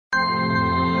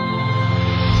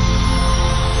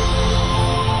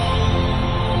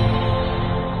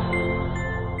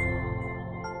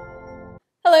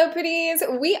Hello pretties!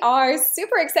 We are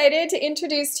super excited to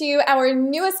introduce to you our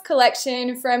newest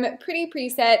collection from Pretty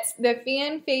Presets, the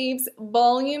Fan Faves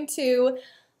Volume 2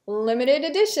 Limited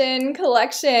Edition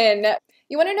Collection.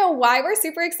 You want to know why we're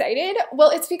super excited? Well,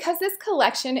 it's because this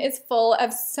collection is full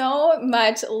of so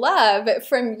much love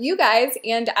from you guys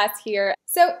and us here.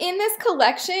 So in this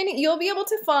collection, you'll be able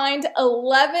to find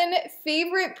 11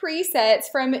 favorite presets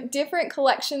from different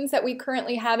collections that we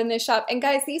currently have in this shop. And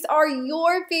guys, these are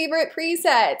your favorite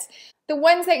presets. The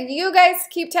ones that you guys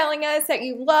keep telling us that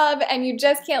you love and you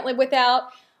just can't live without.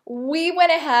 We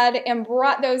went ahead and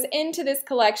brought those into this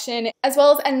collection, as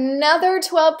well as another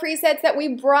 12 presets that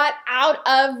we brought out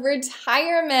of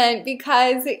retirement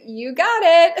because you got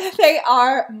it. They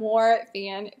are more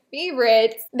fan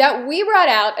favorites that we brought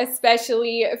out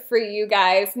especially for you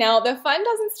guys. Now, the fun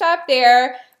doesn't stop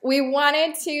there. We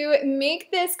wanted to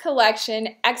make this collection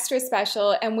extra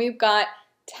special, and we've got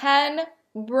 10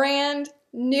 brand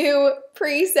new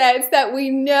presets that we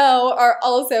know are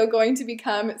also going to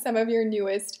become some of your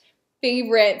newest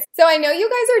favorites. So I know you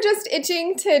guys are just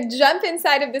itching to jump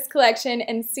inside of this collection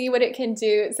and see what it can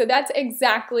do. So that's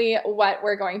exactly what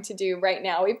we're going to do right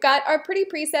now. We've got our Pretty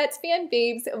Presets Fan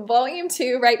Faves Volume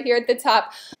 2 right here at the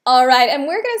top. All right, and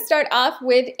we're going to start off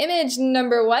with image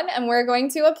number 1, and we're going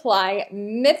to apply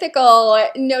Mythical.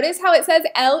 Notice how it says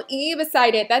LE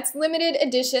beside it. That's limited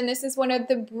edition. This is one of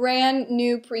the brand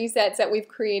new presets that we've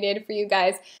created for you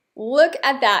guys. Look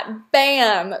at that.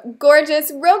 Bam! Gorgeous.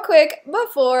 Real quick,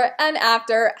 before and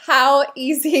after. How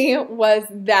easy was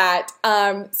that?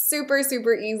 Super,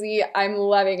 super easy. I'm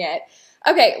loving it.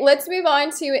 Okay, let's move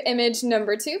on to image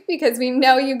number 2 because we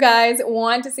know you guys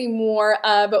want to see more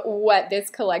of what this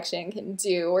collection can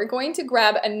do. We're going to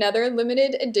grab another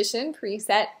limited edition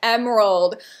preset,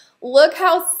 Emerald. Look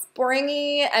how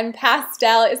springy and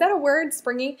pastel, is that a word,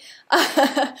 springy?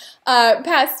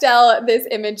 Pastel this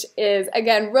image is.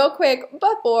 Again, real quick,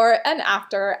 before and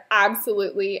after,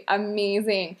 absolutely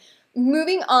amazing.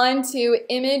 Moving on to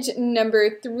image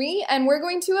number 3, and we're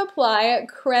going to apply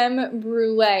Creme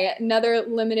Brulee, another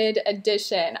limited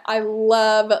edition. I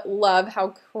love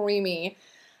how creamy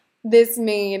this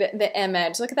made the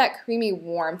image. Look at that creamy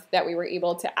warmth that we were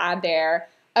able to add there.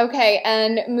 Okay,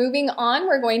 and moving on,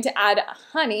 we're going to add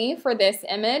honey for this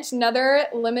image, another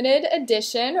limited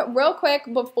edition. Real quick,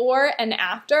 before and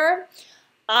after,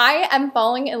 I am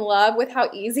falling in love with how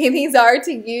easy these are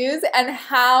to use and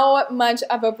how much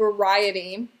of a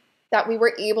variety that we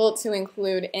were able to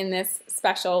include in this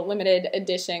special limited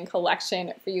edition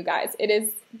collection for you guys. It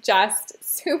is just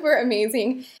super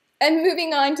amazing. And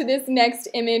moving on to this next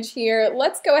image here,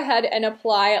 let's go ahead and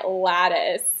apply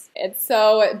Lattice. It's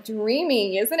so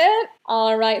dreamy, isn't it?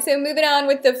 All right, so moving on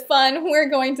with the fun, we're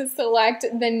going to select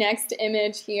the next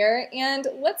image here, and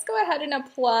let's go ahead and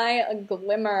apply a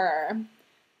Glimmer.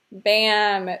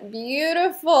 Bam,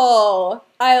 beautiful.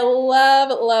 I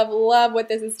love what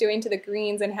this is doing to the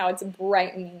greens and how it's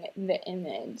brightening the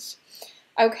image.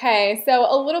 Okay, so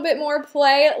a little bit more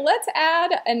play. Let's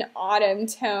add an autumn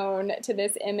tone to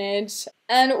this image.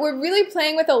 And we're really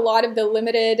playing with a lot of the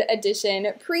limited edition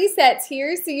presets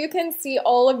here, so you can see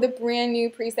all of the brand new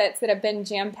presets that have been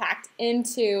jam-packed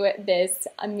into this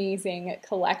amazing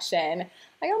collection.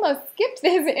 I almost skipped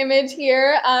this image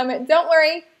here. Don't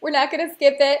worry, we're not going to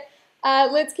skip it.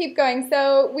 Let's keep going.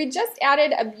 So we just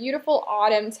added a beautiful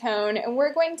autumn tone, and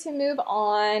we're going to move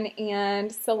on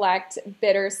and select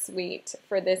Bittersweet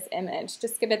for this image.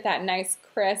 Just give it that nice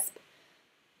crisp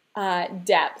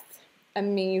depth.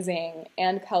 Amazing.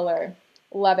 And color.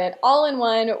 Love it. All in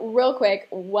one, real quick,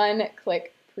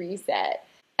 one-click preset.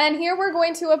 And here we're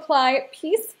going to apply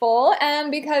Peaceful,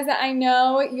 and because I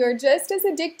know you're just as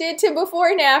addicted to before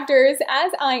and afters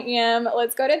as I am,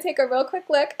 let's go to take a real quick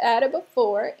look at a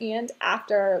before and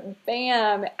after.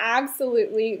 Bam!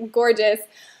 Absolutely gorgeous.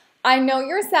 I know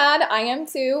you're sad, I am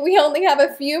too. We only have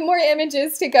a few more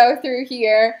images to go through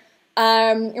here,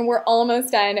 and we're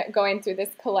almost done going through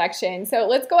this collection. So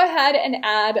let's go ahead and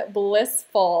add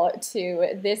Blissful to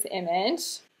this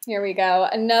image. Here we go.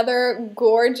 Another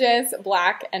gorgeous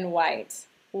black and white.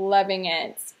 Loving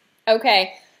it.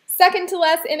 Okay, second to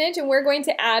last image, and we're going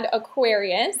to add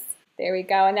Aquarius. There we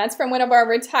go, and that's from one of our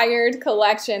retired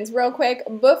collections. Real quick,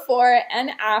 before and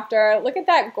after. Look at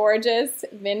that gorgeous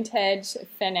vintage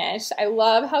finish. I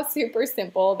love how super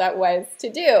simple that was to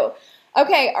do.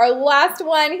 Okay, our last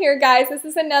one here, guys. This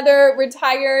is another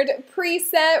retired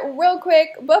preset. Real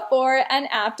quick, before and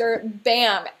after.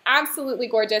 Bam, absolutely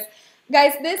gorgeous.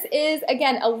 Guys, this is,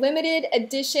 again, a limited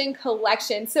edition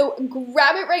collection, so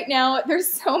grab it right now. There's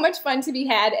so much fun to be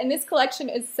had, and this collection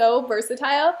is so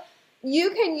versatile.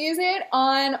 You can use it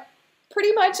on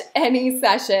pretty much any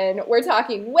session. We're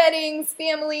talking weddings,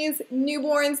 families,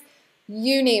 newborns,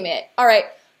 you name it. All right,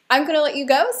 I'm gonna let you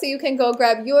go so you can go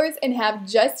grab yours and have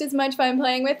just as much fun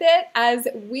playing with it as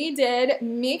we did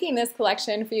making this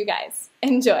collection for you guys.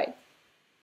 Enjoy.